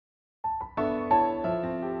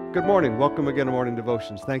Good morning. Welcome again to Morning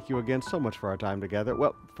Devotions. Thank you again so much for our time together.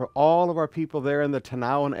 Well, for all of our people there in the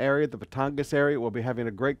Tanauan area, the Batangas area, we'll be having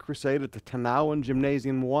a great crusade at the Tanauan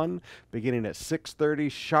Gymnasium 1 beginning at 6:30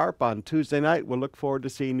 sharp on Tuesday night. We'll look forward to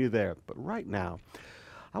seeing you there. But right now,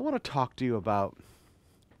 I want to talk to you about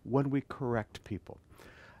when we correct people.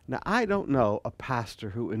 Now, I don't know a pastor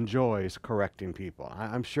who enjoys correcting people.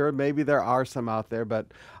 I'm sure maybe there are some out there, but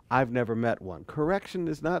I've never met one. Correction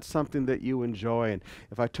is not something that you enjoy, and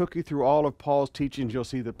if I took you through all of Paul's teachings, you'll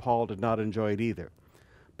see that Paul did not enjoy it either.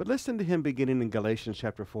 But listen to him beginning in Galatians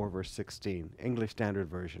chapter 4, verse 16, English Standard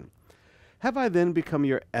Version. Have I then become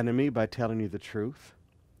your enemy by telling you the truth?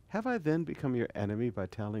 Have I then become your enemy by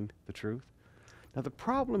telling the truth? Now, the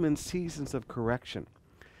problem in seasons of correction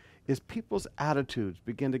is people's attitudes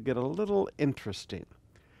begin to get a little interesting.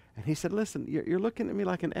 And he said, listen, you're looking at me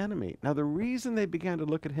like an enemy. Now, the reason they began to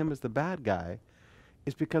look at him as the bad guy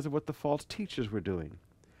is because of what the false teachers were doing.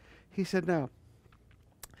 He said, now,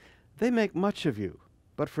 they make much of you,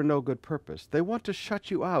 but for no good purpose. They want to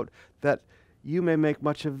shut you out that you may make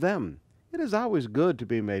much of them. It is always good to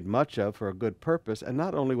be made much of for a good purpose, and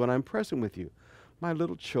not only when I'm present with you. My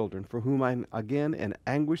little children, for whom I'm again in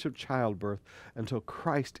anguish of childbirth until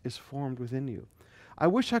Christ is formed within you. I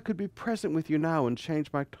wish I could be present with you now and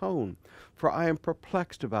change my tone, for I am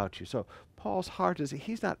perplexed about you. So Paul's heart is,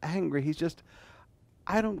 he's not angry, he's just,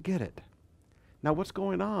 I don't get it. Now what's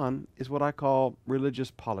going on is what I call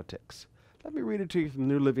religious politics. Let me read it to you from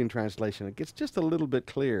the New Living Translation. It gets just a little bit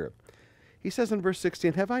clearer. He says in verse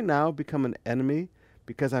 16, have I now become an enemy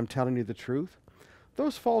because I'm telling you the truth?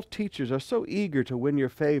 Those false teachers are so eager to win your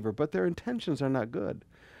favor, but their intentions are not good.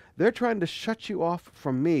 They're trying to shut you off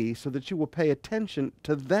from me so that you will pay attention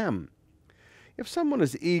to them. If someone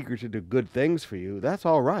is eager to do good things for you, that's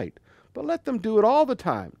all right, but let them do it all the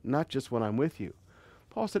time, not just when I'm with you.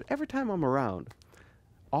 Paul said, every time I'm around,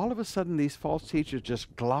 all of a sudden these false teachers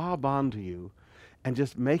just glob onto you and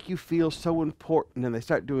just make you feel so important, and they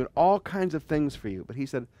start doing all kinds of things for you. But he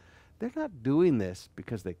said, they're not doing this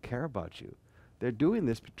because they care about you. They're doing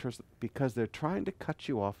this because they're trying to cut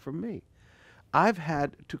you off from me. I've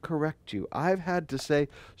had to correct you. I've had to say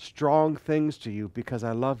strong things to you because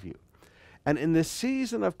I love you. And in this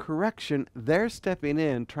season of correction, they're stepping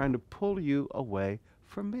in, trying to pull you away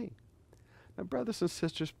from me. Now, brothers and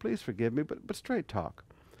sisters, please forgive me, but straight talk.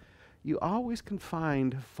 You always can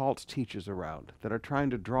find false teachers around that are trying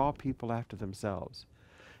to draw people after themselves.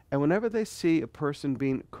 And whenever they see a person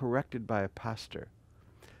being corrected by a pastor,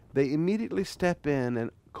 they immediately step in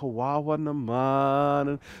and kawawa naman,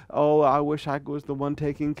 and oh, I wish I was the one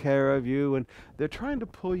taking care of you, and they're trying to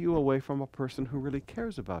pull you away from a person who really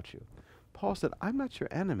cares about you. Paul said, I'm not your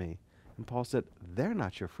enemy, and Paul said, they're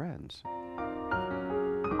not your friends.